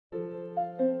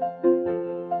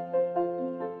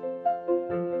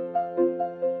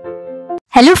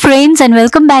Hello friends and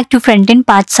welcome back to Frontend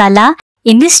Pathsala.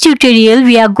 In this tutorial,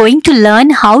 we are going to learn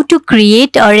how to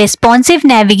create a responsive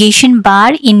navigation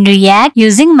bar in React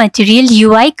using Material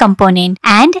UI component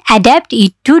and adapt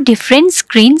it to different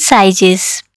screen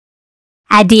sizes.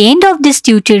 At the end of this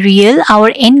tutorial,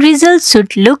 our end result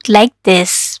should look like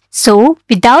this. So,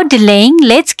 without delaying,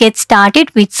 let's get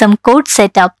started with some code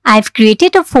setup. I've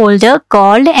created a folder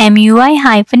called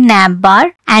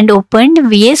MUI-navbar and opened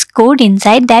VS Code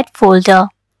inside that folder.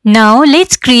 Now,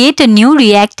 let's create a new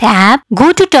React app.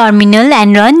 Go to terminal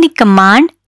and run the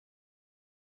command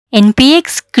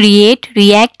npx create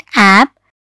react app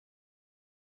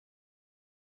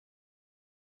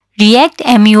React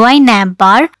MUI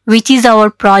Navbar, which is our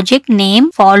project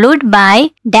name, followed by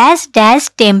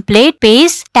 -- template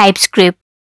paste TypeScript.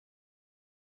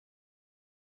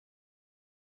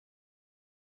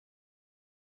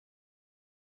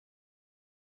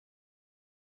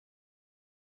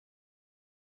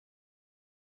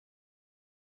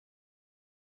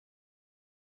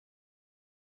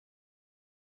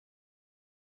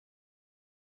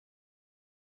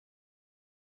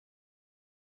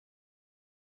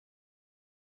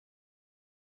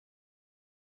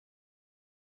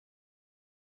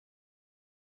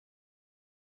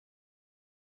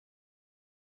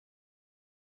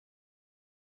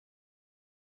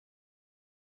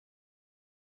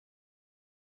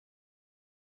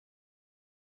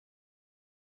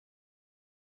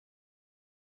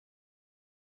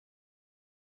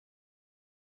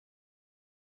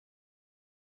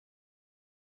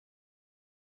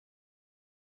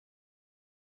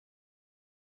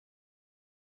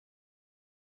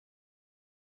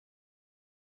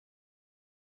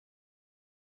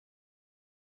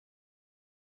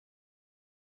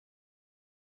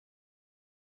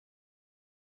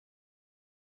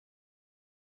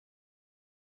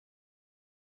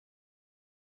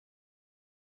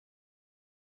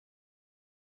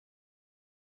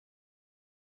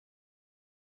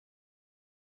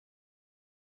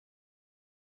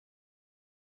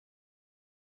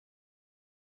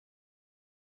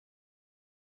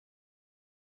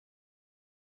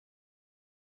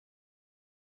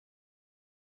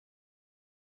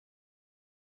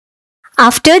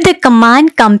 After the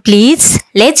command completes,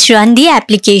 let's run the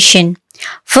application.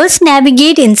 First,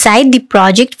 navigate inside the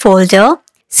project folder,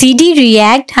 cd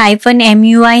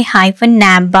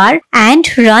react-mui-navbar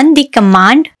and run the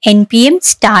command npm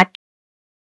start.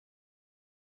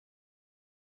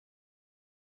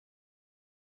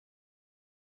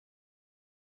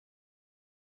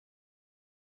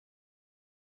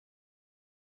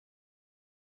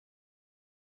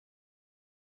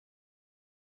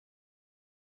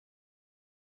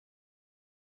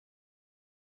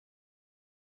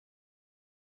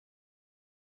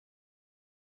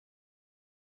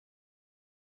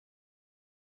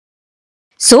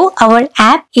 So our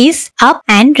app is up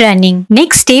and running.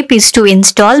 Next step is to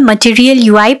install Material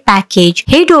UI package.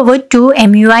 Head over to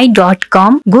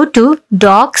MUI.com, go to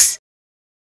Docs,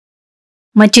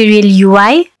 Material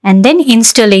UI and then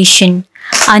Installation.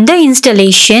 Under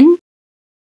Installation,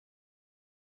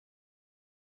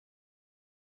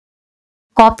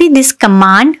 copy this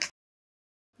command,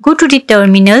 go to the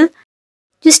terminal,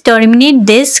 just terminate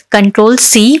this, Ctrl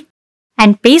C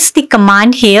and paste the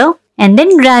command here and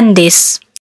then run this.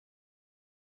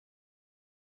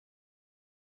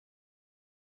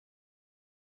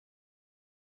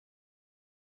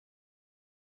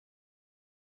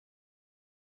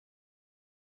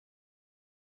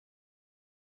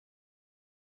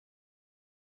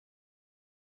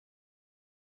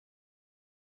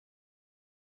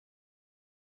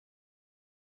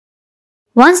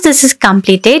 Once this is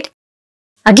completed,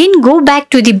 again go back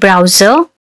to the browser,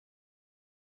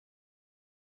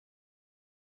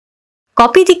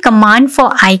 copy the command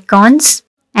for icons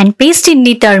and paste in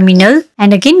the terminal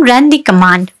and again run the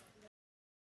command.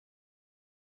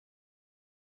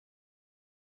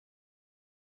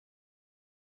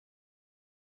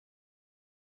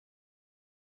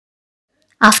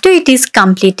 After it is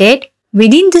completed,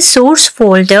 within the source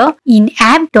folder in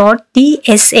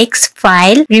app.tsx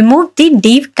file, remove the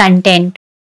div content.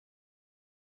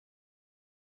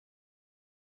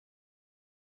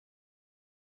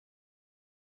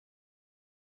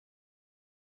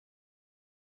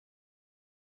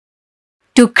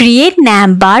 To create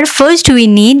navbar, first we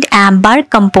need appbar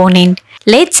component.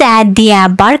 Let's add the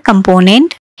appbar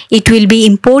component. It will be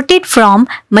imported from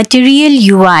Material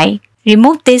UI.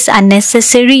 Remove this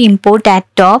unnecessary import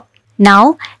at top.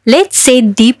 Now, let's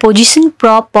set the position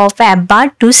prop of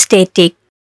appbar to static.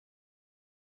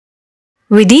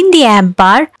 Within the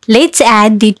appbar, let's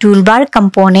add the toolbar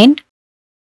component.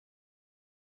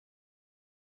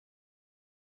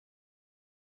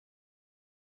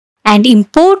 and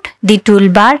import the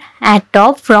toolbar at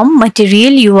top from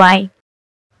Material UI.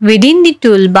 Within the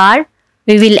toolbar,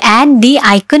 we will add the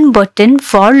icon button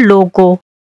for logo.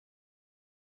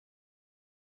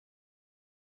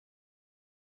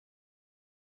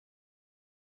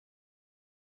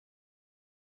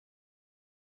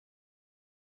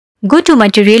 Go to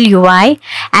Material UI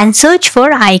and search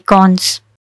for icons.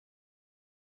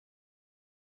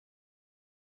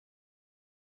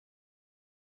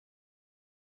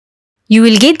 You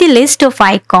will get the list of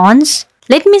icons.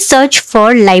 Let me search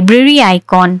for library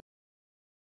icon.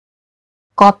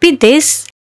 Copy this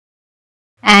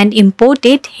and import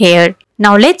it here.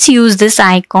 Now let's use this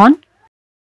icon.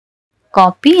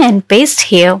 Copy and paste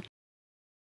here.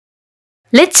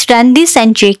 Let's run this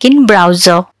and check in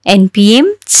browser. npm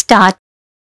start.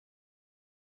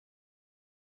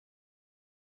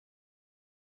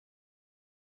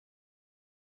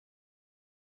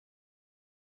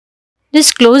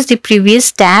 Just close the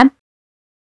previous tab.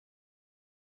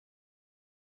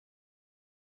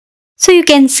 So you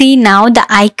can see now the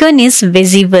icon is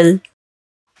visible.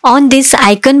 On this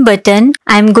icon button,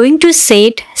 I am going to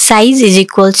set size is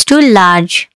equals to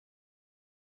large.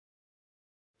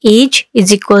 Age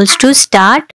is equals to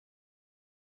start.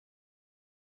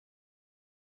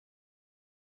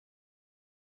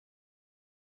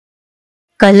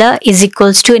 Color is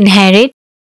equals to inherit.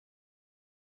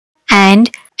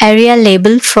 And area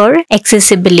label for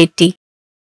accessibility.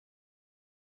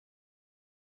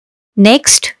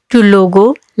 Next, to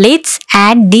logo, let's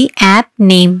add the app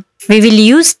name. We will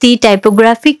use the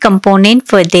typography component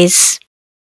for this.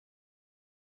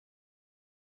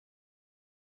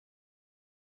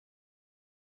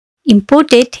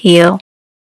 Import it here.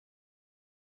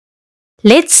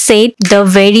 Let's set the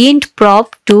variant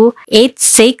prop to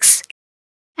h6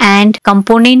 and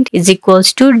component is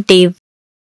equals to div.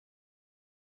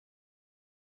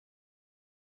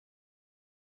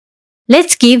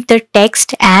 Let's give the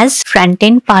text as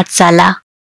Frontend Pathsala.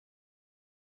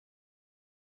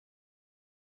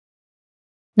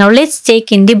 Now let's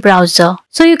check in the browser.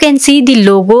 So you can see the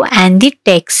logo and the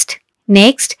text.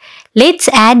 Next, let's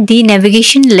add the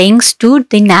navigation links to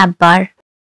the navbar.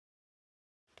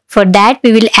 For that,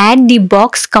 we will add the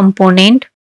box component.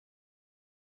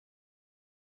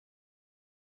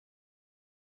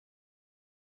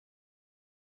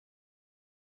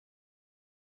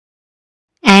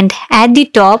 And at the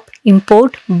top,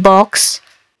 import box.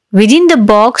 Within the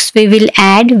box, we will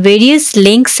add various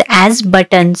links as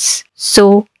buttons.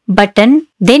 So, button,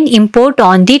 then import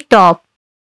on the top.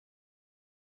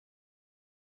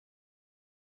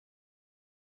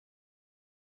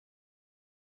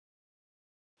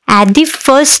 Add the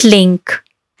first link.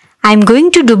 I am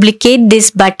going to duplicate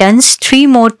these buttons 3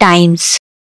 more times.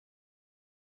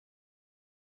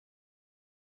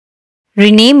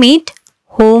 Rename it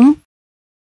Home,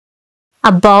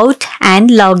 About and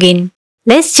Login.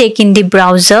 Let's check in the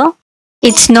browser.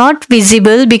 It's not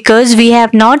visible because we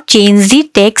have not changed the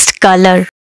text color.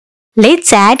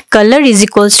 Let's add color is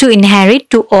equals to inherit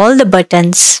to all the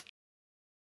buttons.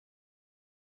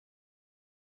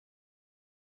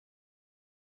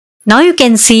 Now you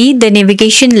can see the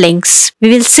navigation links. We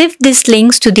will shift these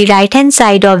links to the right hand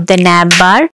side of the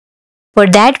navbar. For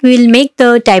that, we will make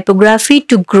the typography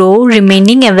to grow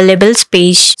remaining available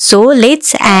space. So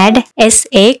let's add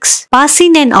SX, pass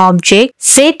in an object,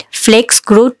 set flex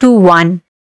grow to 1.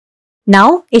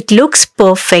 Now it looks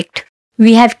perfect.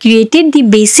 We have created the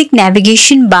basic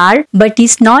navigation bar but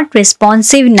is not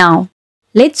responsive now.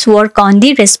 Let's work on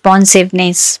the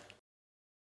responsiveness.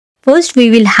 First, we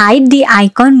will hide the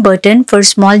icon button for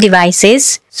small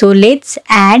devices. So let's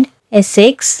add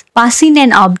SX, pass in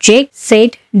an object,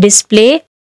 set display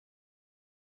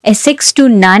SX to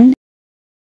none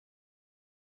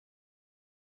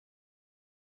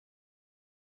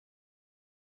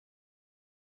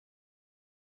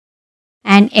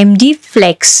and MD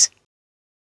flex.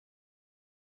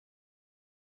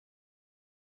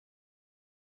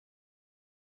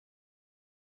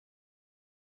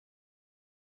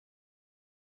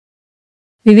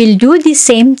 We will do the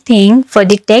same thing for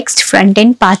the text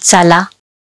Frontend Pathsala.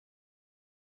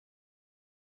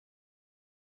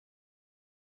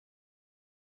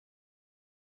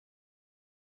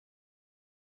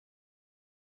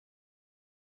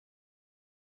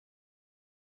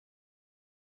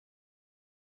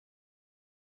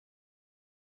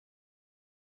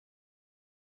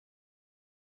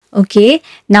 Okay,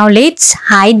 now let's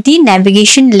hide the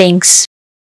navigation links.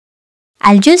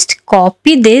 I'll just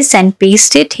copy this and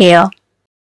paste it here.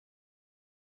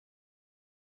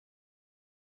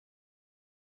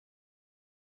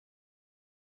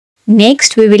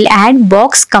 Next, we will add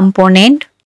box component.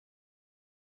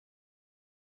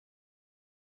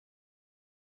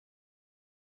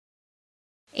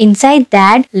 Inside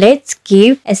that, let's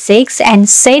give SX and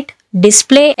set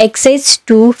display access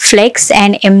to flex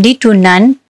and MD to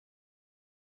none.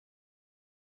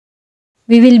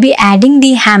 We will be adding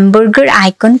the hamburger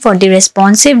icon for the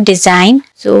responsive design.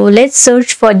 So let's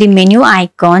search for the menu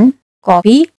icon,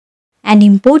 copy and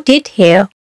import it here.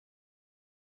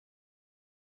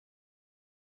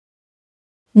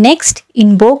 Next,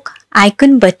 invoke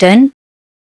icon button,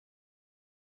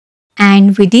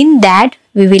 and within that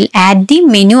we will add the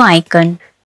menu icon.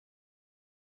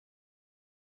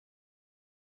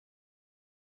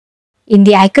 In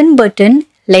the icon button,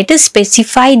 let us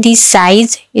specify the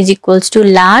size is equals to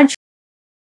large,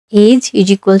 age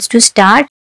is equals to start,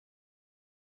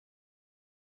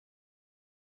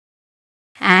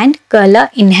 and color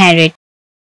inherit.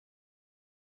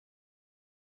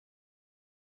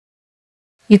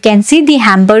 You can see the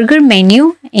hamburger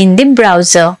menu in the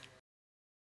browser.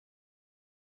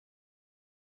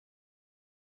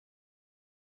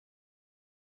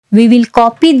 We will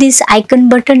copy this icon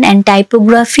button and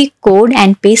typography code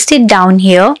and paste it down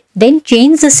here. Then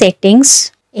change the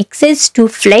settings, access to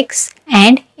flex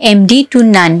and MD to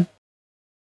none.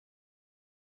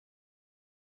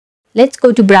 Let's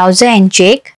go to browser and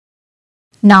check.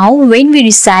 Now when we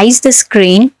resize the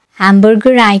screen,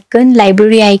 hamburger icon,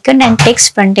 library icon and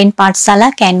text frontend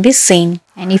Pathshala can be seen.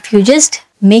 And if you just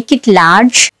make it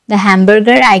large, the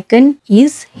hamburger icon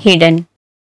is hidden.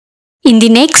 In the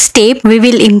next step, we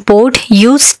will import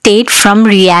useState from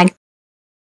React.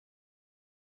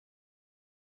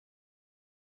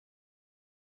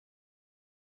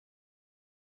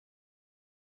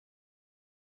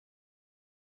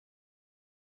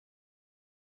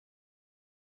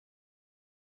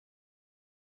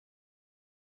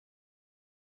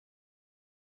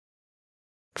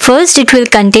 First, it will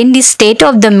contain the state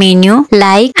of the menu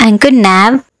like anchor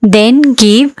nav, then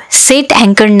give set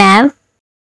anchor nav,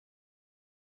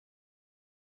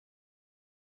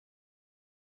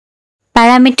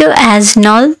 parameter as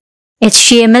null,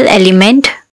 HTML element,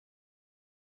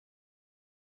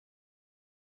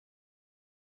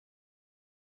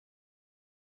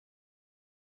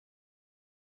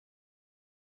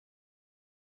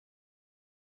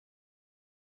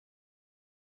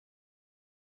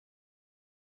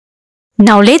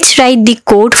 Now let's write the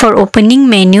code for opening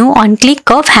menu on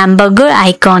click of hamburger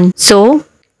icon. So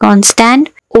constant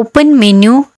open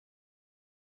menu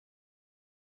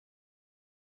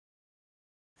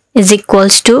is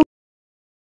equals to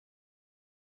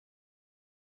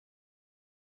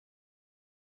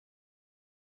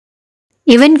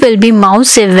event will be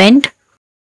mouse event.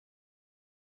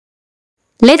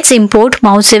 Let's import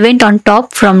mouse event on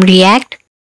top from React.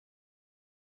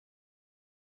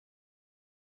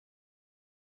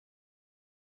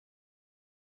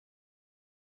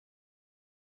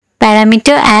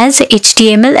 Parameter as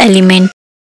HTML element.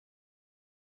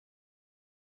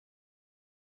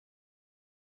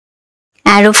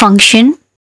 Arrow function.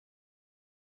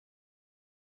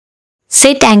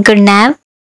 Set anchor nav.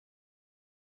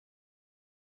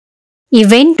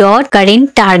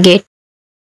 Event.current target.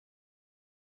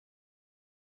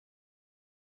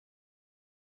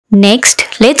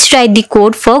 Next, let's write the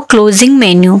code for closing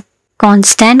menu.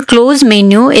 Constant close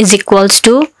menu is equals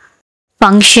to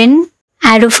function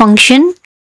arrow function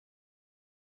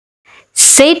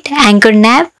set anchor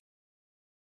nav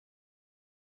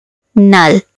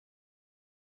null.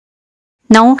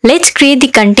 Now let's create the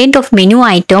content of menu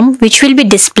item which will be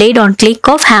displayed on click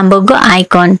of hamburger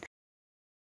icon.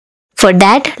 For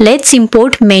that, let's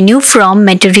import menu from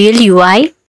Material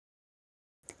UI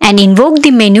and invoke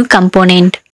the menu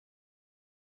component.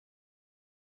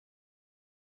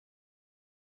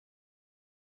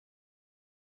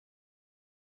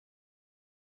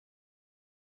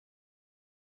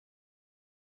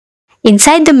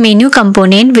 Inside the menu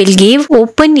component, we'll give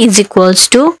open is equals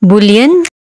to boolean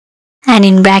and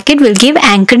in bracket we'll give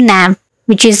anchor nav,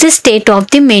 which is the state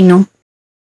of the menu.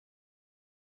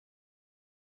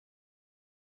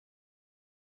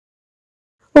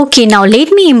 Okay, now let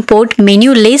me import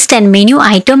menu list and menu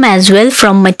item as well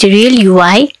from Material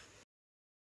UI.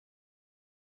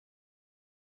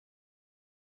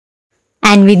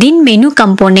 And within menu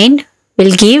component,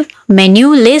 we'll give menu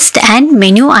list and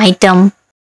menu item.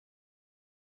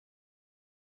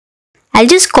 I'll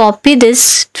just copy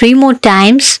this 3 more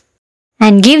times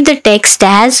and give the text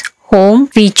as home,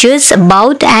 features,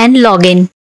 about and login.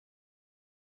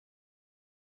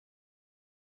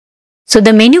 So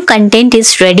the menu content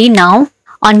is ready now.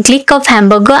 On click of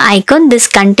hamburger icon, this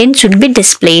content should be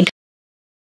displayed.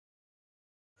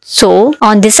 So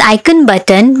on this icon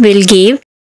button, we'll give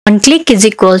on click is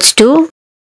equals to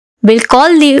We'll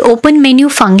call the open menu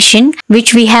function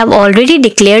which we have already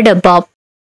declared above.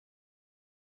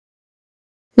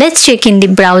 Let's check in the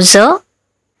browser.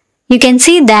 You can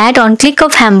see that on click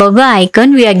of hamburger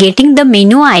icon, we are getting the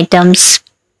menu items.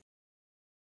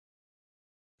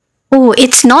 Oh,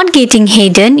 it's not getting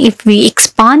hidden if we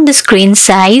expand the screen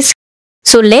size.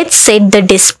 So let's set the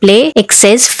display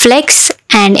access flex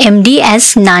and MD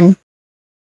as none.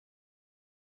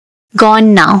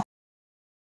 Gone now.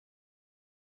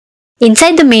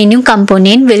 Inside the menu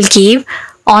component, we'll give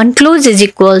onClose is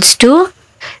equals to,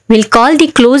 we'll call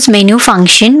the close menu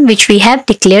function which we have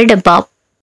declared above.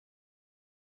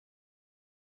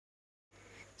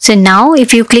 So now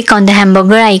if you click on the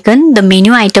hamburger icon, the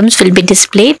menu items will be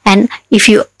displayed, and if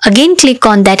you again click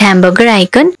on that hamburger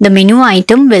icon, the menu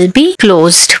item will be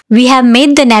closed. We have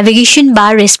made the navigation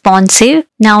bar responsive.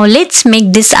 Now let's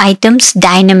make these items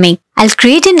dynamic. I'll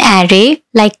create an array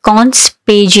like const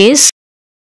pages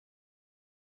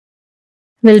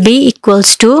will be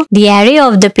equals to the array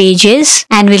of the pages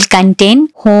and will contain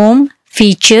home,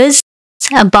 features,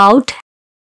 about,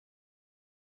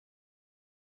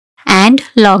 and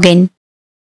login.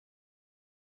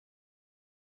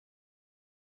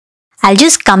 I'll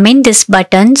just comment these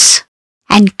buttons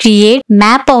and create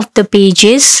map of the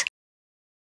pages.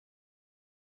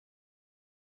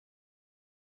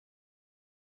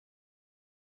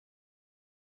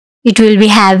 It will be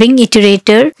having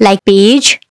iterator like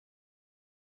page.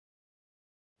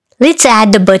 Let's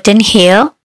add the button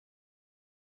here.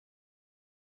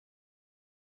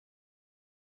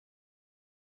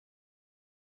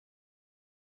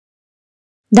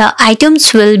 The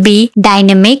items will be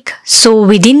dynamic, so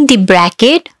within the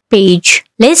bracket page.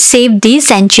 Let's save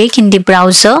this and check in the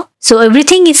browser. So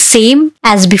everything is same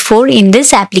as before in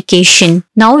this application.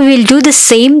 Now we will do the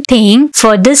same thing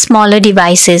for the smaller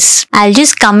devices. I'll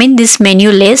just come in this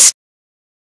menu list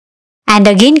and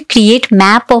again create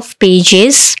map of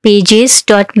pages,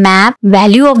 pages.map,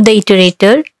 value of the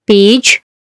iterator, page.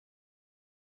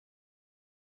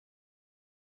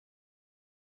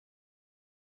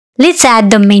 Let's add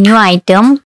the menu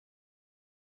item.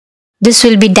 This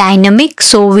will be dynamic,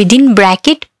 so within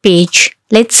bracket page.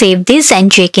 Let's save this and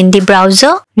check in the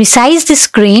browser. Resize the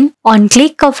screen. On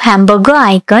click of hamburger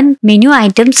icon, menu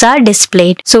items are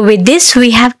displayed. So with this,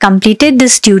 we have completed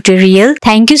this tutorial.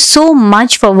 Thank you so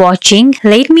much for watching.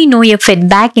 Let me know your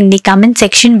feedback in the comment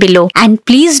section below. And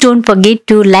please don't forget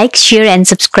to like, share and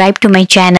subscribe to my channel.